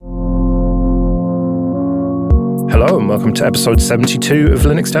Hello and welcome to episode 72 of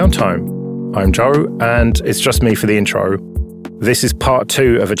Linux Downtime. I'm Joe and it's just me for the intro. This is part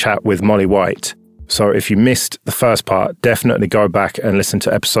 2 of a chat with Molly White. So if you missed the first part, definitely go back and listen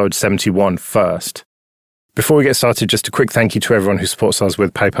to episode 71 first. Before we get started, just a quick thank you to everyone who supports us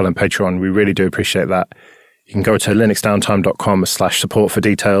with PayPal and Patreon. We really do appreciate that. You can go to linuxdowntime.com/support for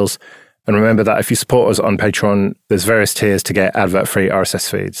details. And remember that if you support us on Patreon, there's various tiers to get advert-free RSS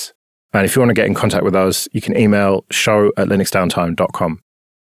feeds. And if you want to get in contact with us, you can email show@linuxdowntime.com.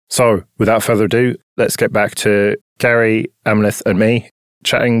 So, without further ado, let's get back to Gary, Amleth, and me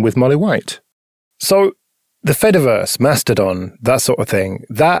chatting with Molly White. So, the Fediverse, Mastodon, that sort of thing,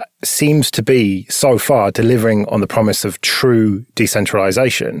 that seems to be, so far, delivering on the promise of true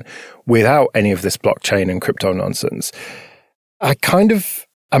decentralization without any of this blockchain and crypto nonsense.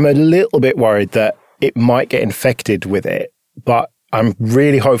 I'm a little bit worried that it might get infected with it, but I'm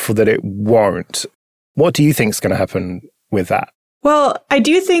really hopeful that it won't. What do you think is going to happen with that? Well, I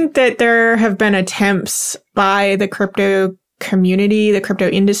do think that there have been attempts by the crypto community, the crypto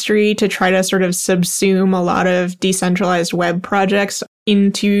industry, to try to sort of subsume a lot of decentralized web projects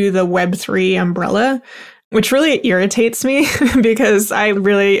into the Web3 umbrella, which really irritates me because I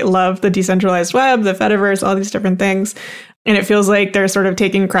really love the decentralized web, the Fediverse, all these different things. And it feels like they're sort of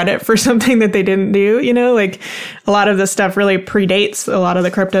taking credit for something that they didn't do, like a lot of this stuff really predates a lot of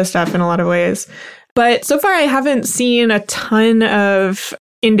the crypto stuff in a lot of ways. But so far, I haven't seen a ton of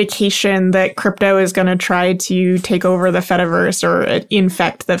indication that crypto is going to try to take over the Fediverse or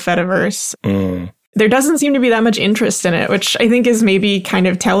infect the Fediverse. There doesn't seem to be that much interest in it, which I think is maybe kind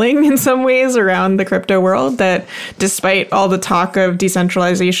of telling in some ways around the crypto world, that despite all the talk of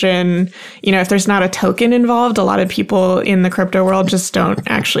decentralization, if there's not a token involved, a lot of people in the crypto world just don't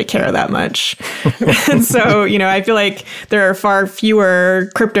actually care that much. And so, I feel like there are far fewer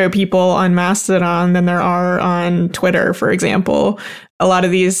crypto people on Mastodon than there are on Twitter, for example. A lot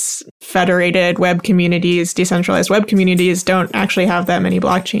of these federated web communities, decentralized web communities, don't actually have that many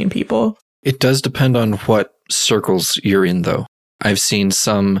blockchain people. It does depend on what circles you're in, though. I've seen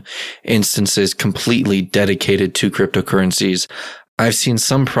some instances completely dedicated to cryptocurrencies. I've seen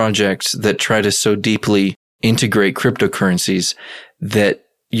some projects that try to so deeply integrate cryptocurrencies that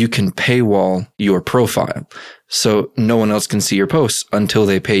you can paywall your profile. So no one else can see your posts until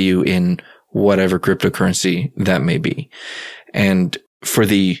they pay you in whatever cryptocurrency that may be. And for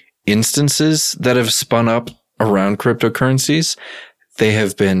the instances that have spun up around cryptocurrencies, they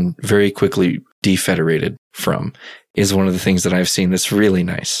have been very quickly defederated from, is one of the things that I've seen that's really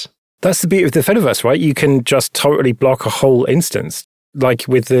nice. That's the beauty of the Fediverse, right? You can just totally block a whole instance. Like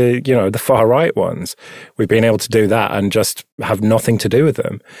with the far right ones, we've been able to do that and just have nothing to do with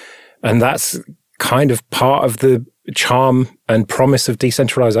them. And that's kind of part of the charm and promise of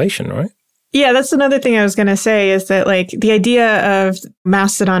decentralization, right? Yeah, that's another thing I was going to say is that the idea of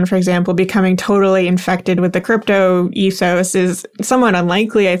Mastodon, for example, becoming totally infected with the crypto ethos is somewhat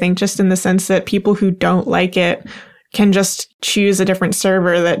unlikely, I think, just in the sense that people who don't like it can just choose a different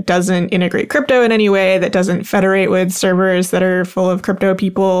server that doesn't integrate crypto in any way, that doesn't federate with servers that are full of crypto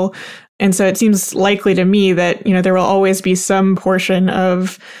people. And so it seems likely to me that, there will always be some portion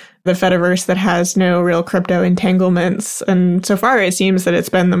of the Fediverse that has no real crypto entanglements. And so far, it seems that it's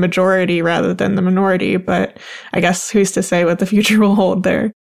been the majority rather than the minority. But I guess who's to say what the future will hold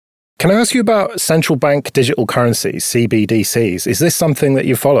there? Can I ask you about central bank digital currencies, CBDCs? Is this something that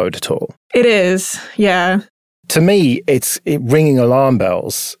you followed at all? It is, yeah. To me, it's ringing alarm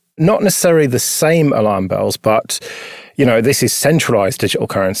bells. Not necessarily the same alarm bells, but, this is centralized digital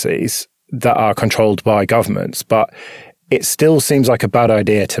currencies that are controlled by governments. But it still seems like a bad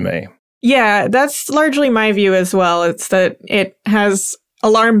idea to me. Yeah, that's largely my view as well. It's that it has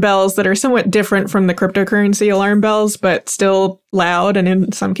alarm bells that are somewhat different from the cryptocurrency alarm bells, but still loud, and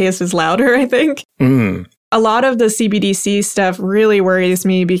in some cases louder, I think. A lot of the CBDC stuff really worries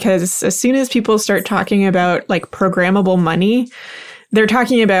me because as soon as people start talking about programmable money, they're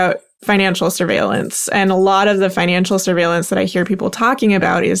talking about financial surveillance. And a lot of the financial surveillance that I hear people talking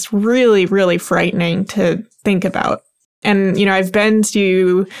about is really, really frightening to think about. And, I've been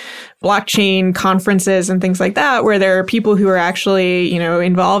to blockchain conferences and things like that, where there are people who are actually,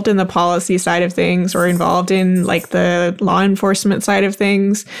 involved in the policy side of things or involved in the law enforcement side of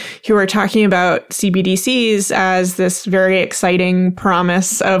things, who are talking about CBDCs as this very exciting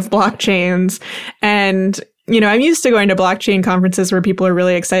promise of blockchains. And I'm used to going to blockchain conferences where people are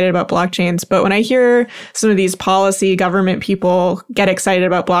really excited about blockchains. But when I hear some of these policy government people get excited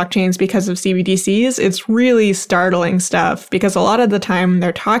about blockchains because of CBDCs, it's really startling stuff, because a lot of the time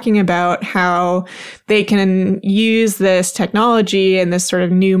they're talking about how they can use this technology and this sort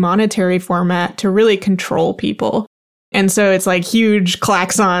of new monetary format to really control people. And so it's like huge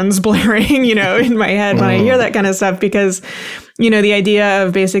klaxons blaring, in my head when I hear that kind of stuff, because, the idea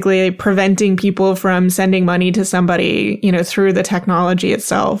of basically preventing people from sending money to somebody, through the technology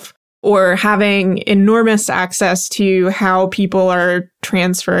itself, or having enormous access to how people are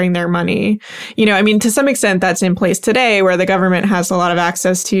transferring their money. To some extent that's in place today, where the government has a lot of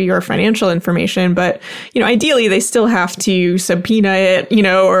access to your financial information, but, ideally they still have to subpoena it,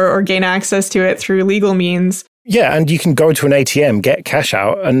 or gain access to it through legal means. Yeah, and you can go to an ATM, get cash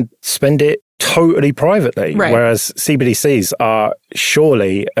out and spend it totally privately, right. Whereas CBDCs are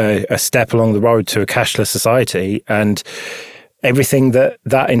surely a step along the road to a cashless society and everything that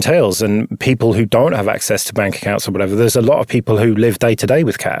entails. And people who don't have access to bank accounts or whatever, there's a lot of people who live day to day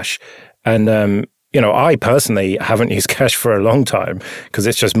with cash. And, I personally haven't used cash for a long time because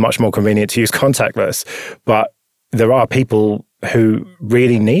it's just much more convenient to use contactless. But there are people who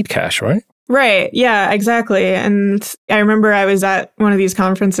really need cash, right? Right. Yeah, exactly. And I remember I was at one of these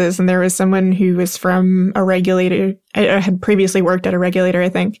conferences and there was someone who was from a regulator, I had previously worked at a regulator, I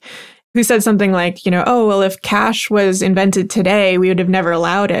think, who said something like, oh, well, if cash was invented today, we would have never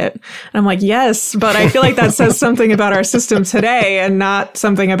allowed it. And I'm like, yes, but I feel like that says something about our system today and not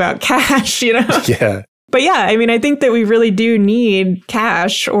something about cash, Yeah. But yeah, I think that we really do need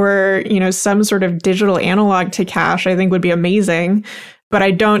cash or, some sort of digital analog to cash, I think would be amazing. But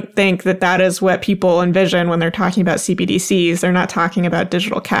I don't think that is what people envision when they're talking about CBDCs. They're not talking about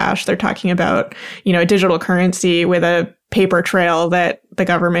digital cash. They're talking about, a digital currency with a paper trail that the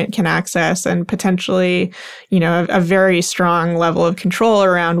government can access and potentially, a very strong level of control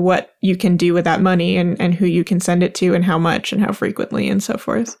around what you can do with that money and who you can send it to and how much and how frequently and so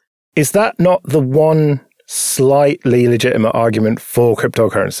forth. Is that not the one slightly legitimate argument for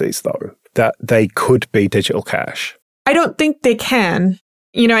cryptocurrencies, though, that they could be digital cash? I don't think they can.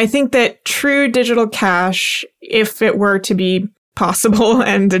 I think that true digital cash, if it were to be possible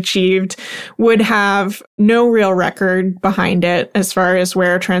and achieved, would have no real record behind it as far as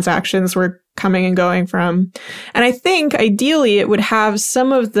where transactions were coming and going from. And I think ideally it would have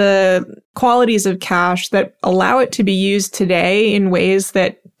some of the qualities of cash that allow it to be used today in ways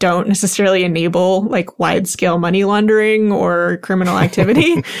that don't necessarily enable like wide scale money laundering or criminal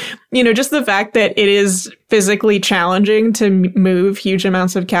activity. Just the fact that it is physically challenging to move huge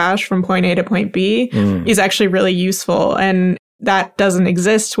amounts of cash from point A to point B is actually really useful. And that doesn't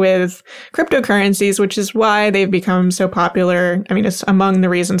exist with cryptocurrencies, which is why they've become so popular. It's among the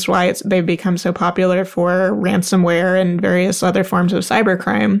reasons why they've become so popular for ransomware and various other forms of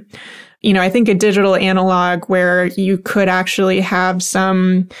cybercrime. I think a digital analog where you could actually have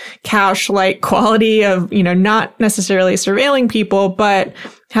some cash-like quality of, not necessarily surveilling people, but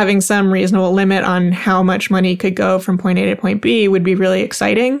having some reasonable limit on how much money could go from point A to point B would be really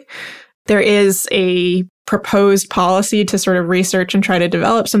exciting. There is a proposed policy to sort of research and try to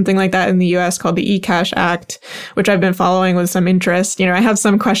develop something like that in the US called the eCash Act, which I've been following with some interest. I have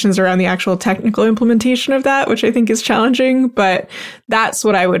some questions around the actual technical implementation of that, which I think is challenging, but that's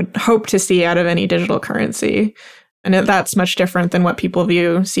what I would hope to see out of any digital currency. And that's much different than what people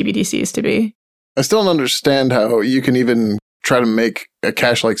view CBDCs to be. I still don't understand how you can even try to make a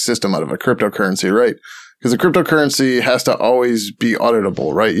cash-like system out of a cryptocurrency, right? Because a cryptocurrency has to always be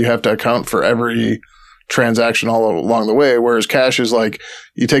auditable, right? You have to account for every transaction all along the way, whereas cash is like,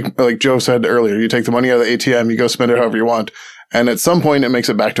 you take, like Joe said earlier, you take the money out of the ATM, you go spend it however you want, and at some point it makes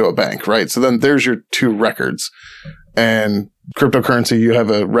it back to a bank, right? So then there's your two records. And cryptocurrency, you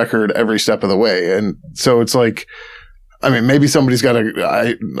have a record every step of the way. And so it's like, maybe somebody's got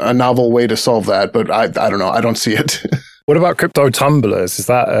a novel way to solve that, but I don't know. I don't see it. What about crypto tumblers? Is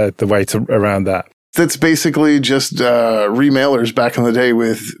that the way around that? That's basically just remailers back in the day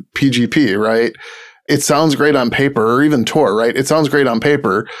with PGP, right? It sounds great on paper, or even Tor, right? It sounds great on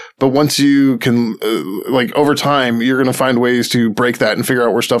paper, but once you can, over time, you're going to find ways to break that and figure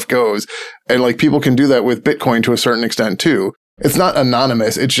out where stuff goes. And people can do that with Bitcoin to a certain extent too. It's not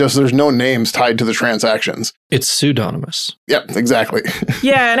anonymous. It's just there's no names tied to the transactions. It's pseudonymous. Yep, exactly.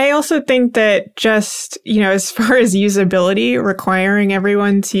 Yeah, and I also think that just, as far as usability, requiring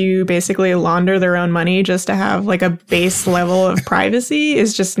everyone to basically launder their own money just to have a base level of privacy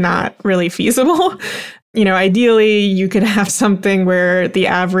is just not really feasible. Ideally, you could have something where the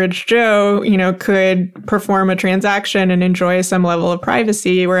average Joe, could perform a transaction and enjoy some level of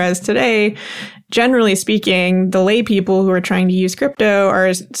privacy, whereas today, generally speaking, the lay people who are trying to use crypto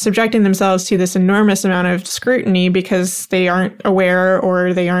are subjecting themselves to this enormous amount of scrutiny because they aren't aware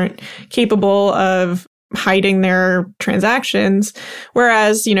or they aren't capable of hiding their transactions.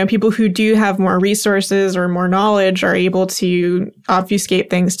 Whereas, people who do have more resources or more knowledge are able to obfuscate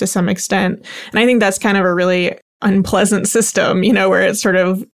things to some extent. And I think that's kind of a really unpleasant system, where it's sort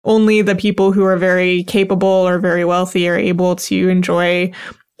of only the people who are very capable or very wealthy are able to enjoy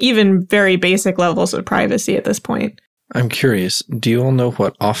even very basic levels of privacy at this point. I'm curious, do you all know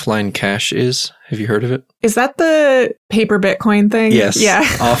what offline cash is? Have you heard of it? Is that the paper Bitcoin thing? Yes. Yeah.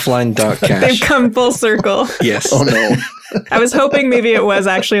 Offline.cash. They've come full circle. Yes. Oh, no. I was hoping maybe it was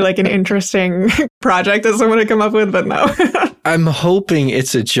actually like an interesting project that someone had come up with, but no. I'm hoping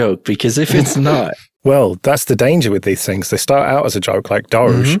it's a joke, because if it's not... Well, that's the danger with these things. They start out as a joke like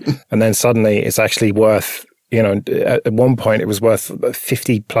Doge, and then suddenly it's actually worth, at one point it was worth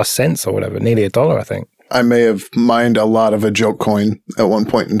 50 plus cents or whatever, nearly $1, I think. I may have mined a lot of a joke coin at one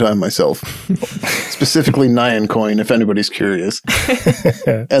point in time myself. Specifically Nyan coin, if anybody's curious.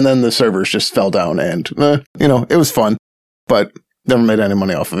 And then the servers just fell down and, it was fun, but never made any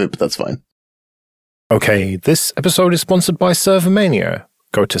money off of it, but that's fine. Okay, this episode is sponsored by Servermania.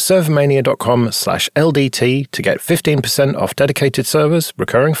 Go to servermania.com/LDT to get 15% off dedicated servers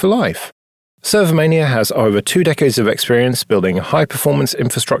recurring for life. Servermania has over 2 decades of experience building high-performance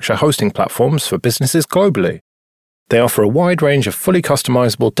infrastructure hosting platforms for businesses globally. They offer a wide range of fully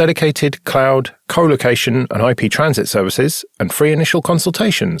customizable dedicated cloud, co-location, and IP transit services and free initial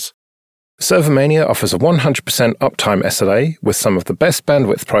consultations. Servermania offers a 100% uptime SLA with some of the best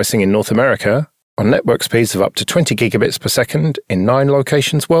bandwidth pricing in North America on network speeds of up to 20 gigabits per second in 9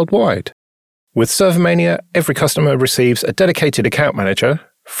 locations worldwide. With Servermania, every customer receives a dedicated account manager,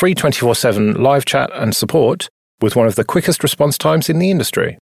 free 24/7 live chat and support with one of the quickest response times in the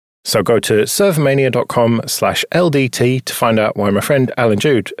industry. So go to servermania.com/LDT to find out why my friend Alan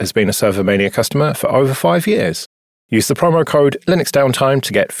Jude has been a Servermania customer for over 5 years. Use the promo code Linux Downtime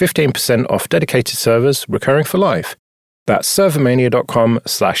to get 15% off dedicated servers recurring for life. That's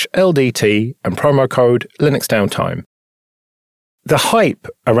servermania.com/LDT and promo code Linux Downtime. The hype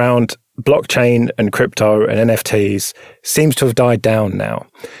around blockchain and crypto and NFTs seems to have died down now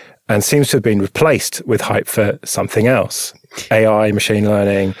and seems to have been replaced with hype for something else, AI, machine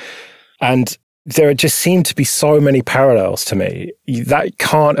learning. And there just seem to be so many parallels to me. That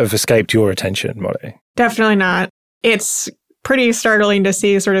can't have escaped your attention, Molly. Definitely not. It's pretty startling to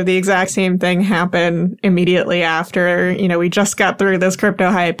see sort of the exact same thing happen immediately after, we just got through this crypto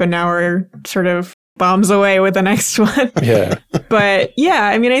hype and now we're sort of bombs away with the next one. Yeah. But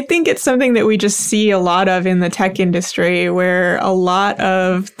yeah, I think it's something that we just see a lot of in the tech industry, where a lot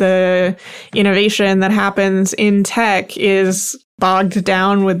of the innovation that happens in tech is bogged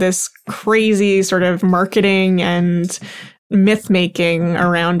down with this crazy sort of marketing and myth making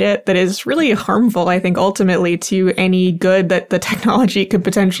around it that is really harmful, I think, ultimately to any good that the technology could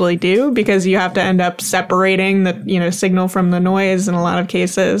potentially do, because you have to end up separating the, signal from the noise in a lot of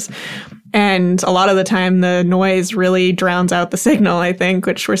cases. And a lot of the time, the noise really drowns out the signal, I think,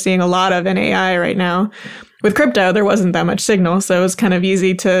 which we're seeing a lot of in AI right now. With crypto, there wasn't that much signal, so it was kind of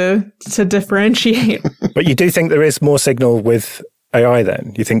easy to differentiate. But you do think there is more signal with AI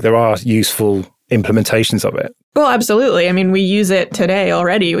then? You think there are useful implementations of it? Well, absolutely. We use it today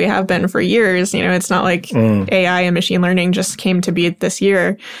already. We have been for years. It's not like AI and machine learning just came to be this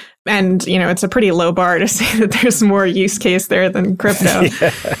year. And, it's a pretty low bar to say that there's more use case there than crypto.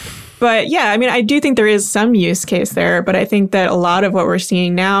 Yeah. But yeah, I do think there is some use case there, but I think that a lot of what we're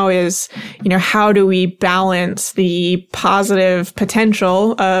seeing now is, how do we balance the positive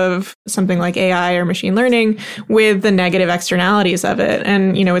potential of something like AI or machine learning with the negative externalities of it?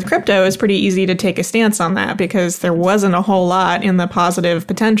 And, with crypto, it's pretty easy to take a stance on that because there wasn't a whole lot in the positive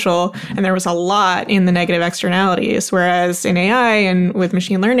potential and there was a lot in the negative externalities. Whereas in AI and with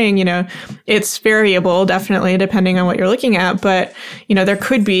machine learning, it's variable, definitely, depending on what you're looking at. But, there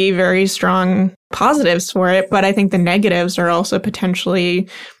could be very strong positives for it, but I think the negatives are also potentially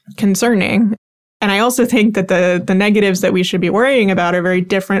concerning. And I also think that the negatives that we should be worrying about are very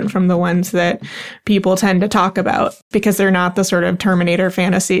different from the ones that people tend to talk about, because they're not the sort of Terminator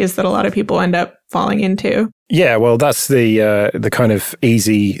fantasies that a lot of people end up falling into. Yeah, well, that's the kind of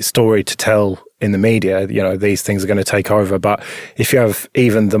easy story to tell in the media. These things are going to take over. But if you have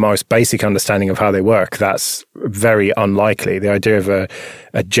even the most basic understanding of how they work, that's very unlikely. The idea of a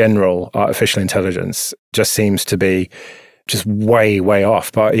general artificial intelligence just seems to be just way, way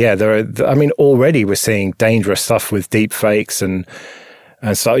off. But yeah, already we're seeing dangerous stuff with deep fakes and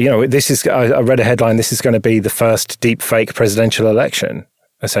so, this is, I read a headline, this is going to be the first deep fake presidential election,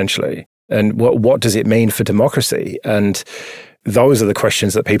 essentially. And what does it mean for democracy? And those are the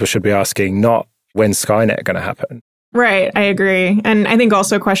questions that people should be asking, not when's Skynet going to happen. Right, I agree. And I think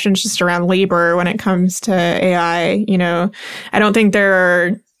also questions just around labor when it comes to AI. I don't think there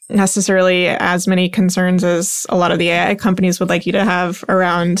are necessarily as many concerns as a lot of the AI companies would like you to have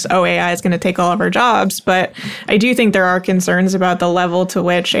around, oh, AI is going to take all of our jobs. But I do think there are concerns about the level to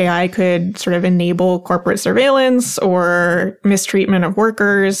which AI could sort of enable corporate surveillance or mistreatment of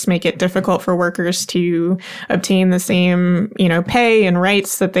workers, make it difficult for workers to obtain the same, pay and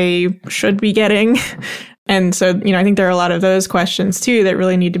rights that they should be getting. And so, I think there are a lot of those questions, too, that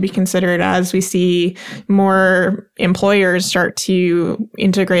really need to be considered as we see more employers start to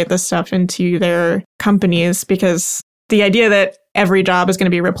integrate this stuff into their companies, because the idea that every job is going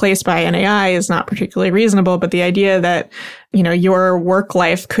to be replaced by an AI is not particularly reasonable. But the idea that, your work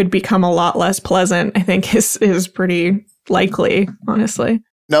life could become a lot less pleasant, I think is pretty likely, honestly.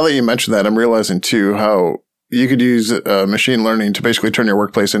 Now that you mention that, I'm realizing, too, how you could use machine learning to basically turn your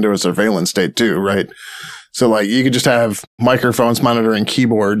workplace into a surveillance state, too, right? So like you could just have microphones monitoring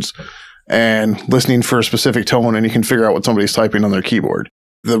keyboards and listening for a specific tone, and you can figure out what somebody's typing on their keyboard.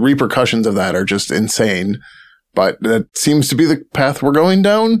 The repercussions of that are just insane, but that seems to be the path we're going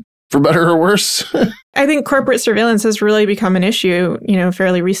down, for better or worse. I think corporate surveillance has really become an issue,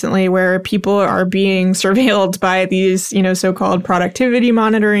 fairly recently, where people are being surveilled by these, so-called productivity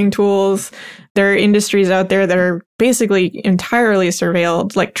monitoring tools. There are industries out there that are basically entirely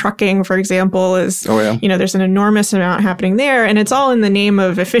surveilled, like trucking, for example, is, there's an enormous amount happening there. And it's all in the name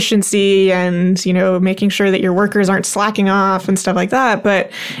of efficiency and, making sure that your workers aren't slacking off and stuff like that.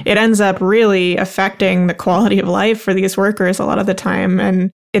 But it ends up really affecting the quality of life for these workers a lot of the time.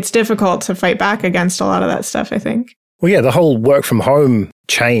 And it's difficult to fight back against a lot of that stuff, I think. Well, yeah, the whole work from home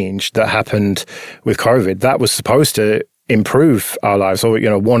change that happened with COVID, that was supposed to improve our lives, or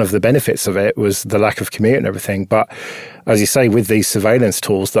one of the benefits of it was the lack of commute and everything. But as you say, with these surveillance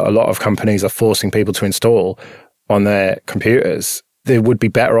tools that a lot of companies are forcing people to install on their computers, they would be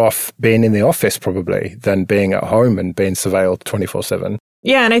better off being in the office probably than being at home and being surveilled 24/7.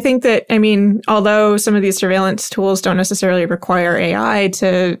 Yeah, and I think that, although some of these surveillance tools don't necessarily require AI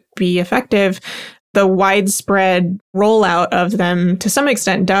to be effective, the widespread rollout of them to some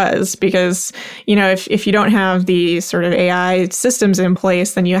extent does, because, if you don't have the sort of AI systems in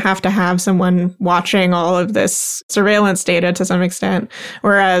place, then you have to have someone watching all of this surveillance data to some extent.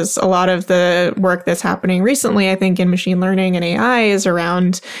 Whereas a lot of the work that's happening recently, I think, in machine learning and AI is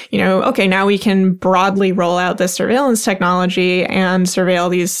around, okay, now we can broadly roll out this surveillance technology and surveil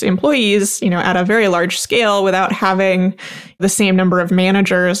these employees, at a very large scale without having the same number of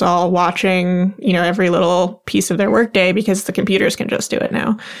managers all watching, every little piece of their workday, because the computers can just do it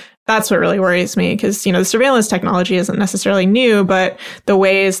now. That's what really worries me, because, the surveillance technology isn't necessarily new, but the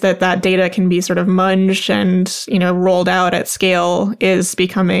ways that data can be sort of munged and, rolled out at scale is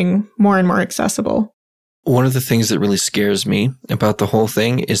becoming more and more accessible. One of the things that really scares me about the whole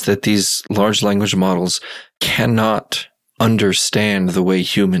thing is that these large language models cannot understand the way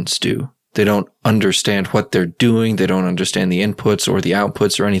humans do. They don't understand what they're doing. They don't understand the inputs or the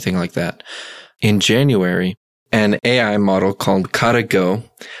outputs or anything like that. In January, an AI model called Kata Go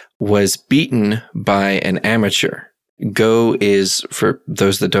was beaten by an amateur. Go is, for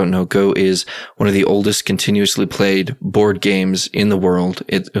those that don't know, Go is one of the oldest continuously played board games in the world.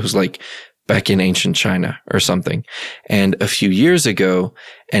 It was like back in ancient China or something. And a few years ago,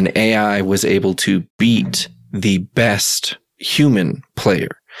 an AI was able to beat the best human player.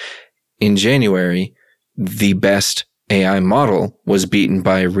 In January, the best AI model was beaten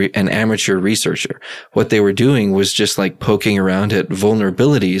by an amateur researcher. What they were doing was just like poking around at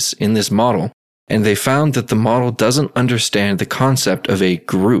vulnerabilities in this model. And they found that the model doesn't understand the concept of a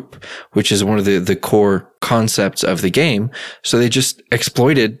group, which is one of the core concepts of the game. So they just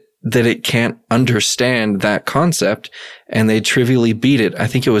exploited that it can't understand that concept, and they trivially beat it. I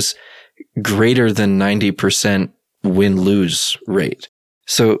think it was greater than 90% win-lose rate.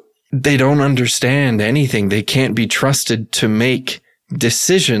 So they don't understand anything. They can't be trusted to make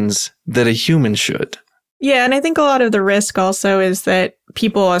decisions that a human should. Yeah, and I think a lot of the risk also is that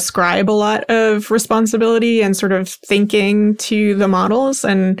people ascribe a lot of responsibility and sort of thinking to the models.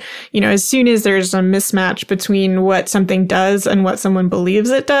 And, as soon as there's a mismatch between what something does and what someone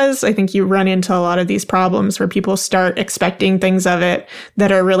believes it does, I think you run into a lot of these problems where people start expecting things of it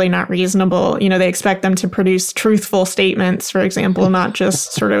that are really not reasonable. They expect them to produce truthful statements, for example, not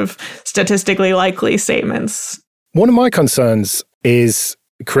just sort of statistically likely statements. One of my concerns is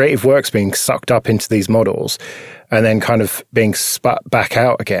creative work's being sucked up into these models and then kind of being spat back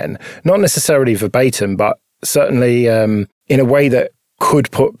out again. Not necessarily verbatim, but certainly in a way that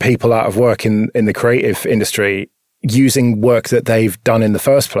could put people out of work in the creative industry using work that they've done in the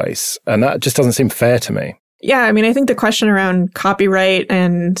first place. And that just doesn't seem fair to me. Yeah, I mean, I think the question around copyright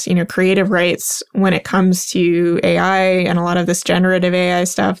and, creative rights when it comes to AI and a lot of this generative AI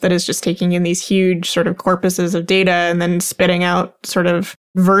stuff that is just taking in these huge sort of corpuses of data and then spitting out sort of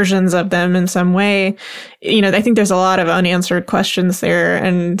versions of them in some way, I think there's a lot of unanswered questions there.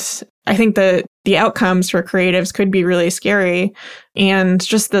 And I think that the outcomes for creatives could be really scary, and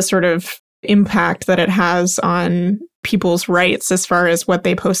just the sort of impact that it has on people's rights as far as what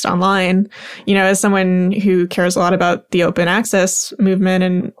they post online. As someone who cares a lot about the open access movement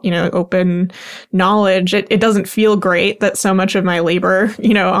and, open knowledge, it doesn't feel great that so much of my labor,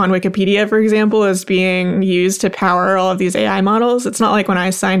 on Wikipedia, for example, is being used to power all of these AI models. It's not like when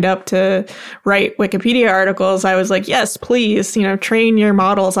I signed up to write Wikipedia articles, I was like, yes, please, train your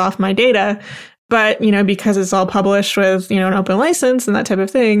models off my data. But, because it's all published with, an open license and that type of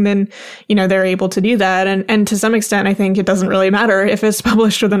thing, then, they're able to do that. And to some extent, I think it doesn't really matter if it's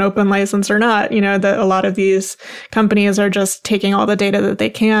published with an open license or not. That a lot of these companies are just taking all the data that they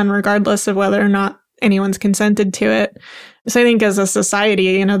can, regardless of whether or not anyone's consented to it. So I think as a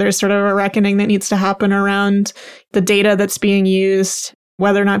society, there's sort of a reckoning that needs to happen around the data that's being used,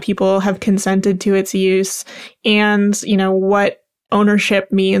 whether or not people have consented to its use, and, what ownership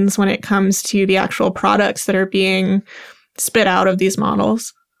means when it comes to the actual products that are being spit out of these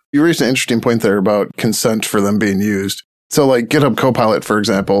models. You raised an interesting point there about consent for them being used. So like GitHub Copilot, for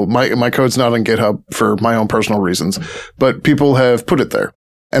example, my code's not on GitHub for my own personal reasons, but people have put it there.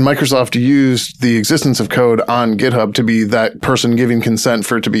 And Microsoft used the existence of code on GitHub to be that person giving consent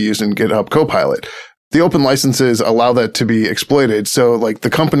for it to be used in GitHub Copilot. The open licenses allow that to be exploited. So like the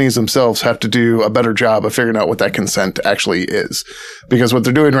companies themselves have to do a better job of figuring out what that consent actually is, because what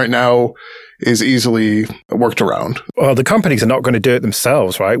they're doing right now is easily worked around. Well, the companies are not going to do it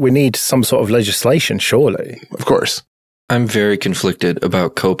themselves, right? We need some sort of legislation, surely. Of course. I'm very conflicted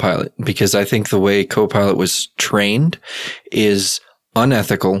about Copilot because I think the way Copilot was trained is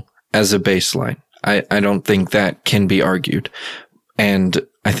unethical as a baseline. I don't think that can be argued. And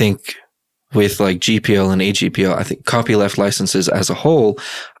I think with like GPL and AGPL, I think copyleft licenses as a whole,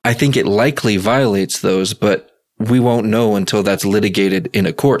 I think it likely violates those, but we won't know until that's litigated in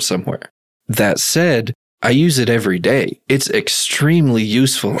a court somewhere. That said, I use it every day. It's extremely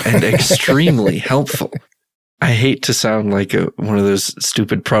useful and extremely helpful. I hate to sound like one of those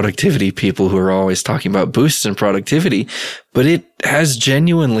stupid productivity people who are always talking about boosts in productivity, but it has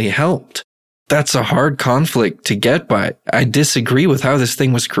genuinely helped. That's a hard conflict to get by. I disagree with how this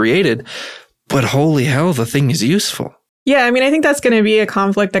thing was created, but holy hell, the thing is useful. Yeah, I mean, I think that's going to be a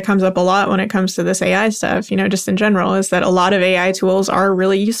conflict that comes up a lot when it comes to this AI stuff, just in general, is that a lot of AI tools are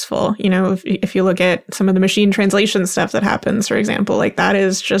really useful. If you look at some of the machine translation stuff that happens, for example, like that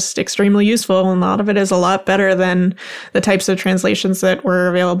is just extremely useful. And a lot of it is a lot better than the types of translations that were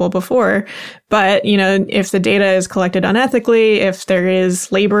available before. But, if the data is collected unethically, if there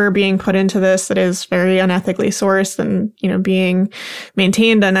is labor being put into this that is very unethically sourced and, being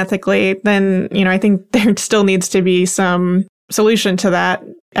maintained unethically, then, I think there still needs to be some solution to that.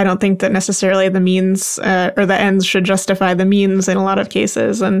 I don't think that necessarily the means or the ends should justify the means in a lot of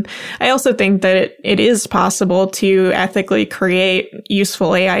cases. And I also think that it is possible to ethically create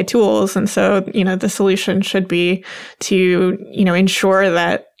useful AI tools. And so, the solution should be to, ensure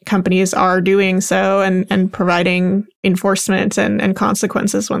that companies are doing so and providing enforcement and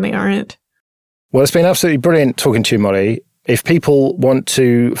consequences when they aren't. Well, it's been absolutely brilliant talking to you, Molly. If people want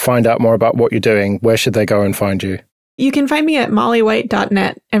to find out more about what you're doing, where should they go and find you? You can find me at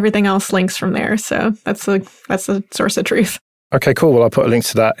mollywhite.net. Everything else links from there. So that's the source of truth. Okay, cool. Well, I'll put a link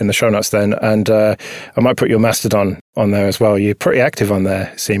to that in the show notes then. And I might put your Mastodon on there as well. You're pretty active on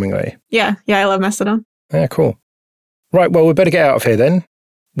there, seemingly. Yeah, I love Mastodon. Yeah, cool. Right, well, we better get out of here then.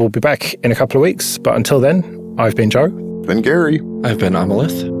 We'll be back in a couple of weeks. But until then, I've been Joe. Been Gary. I've been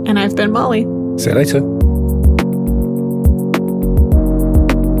Amalith. And I've been Molly. See you later.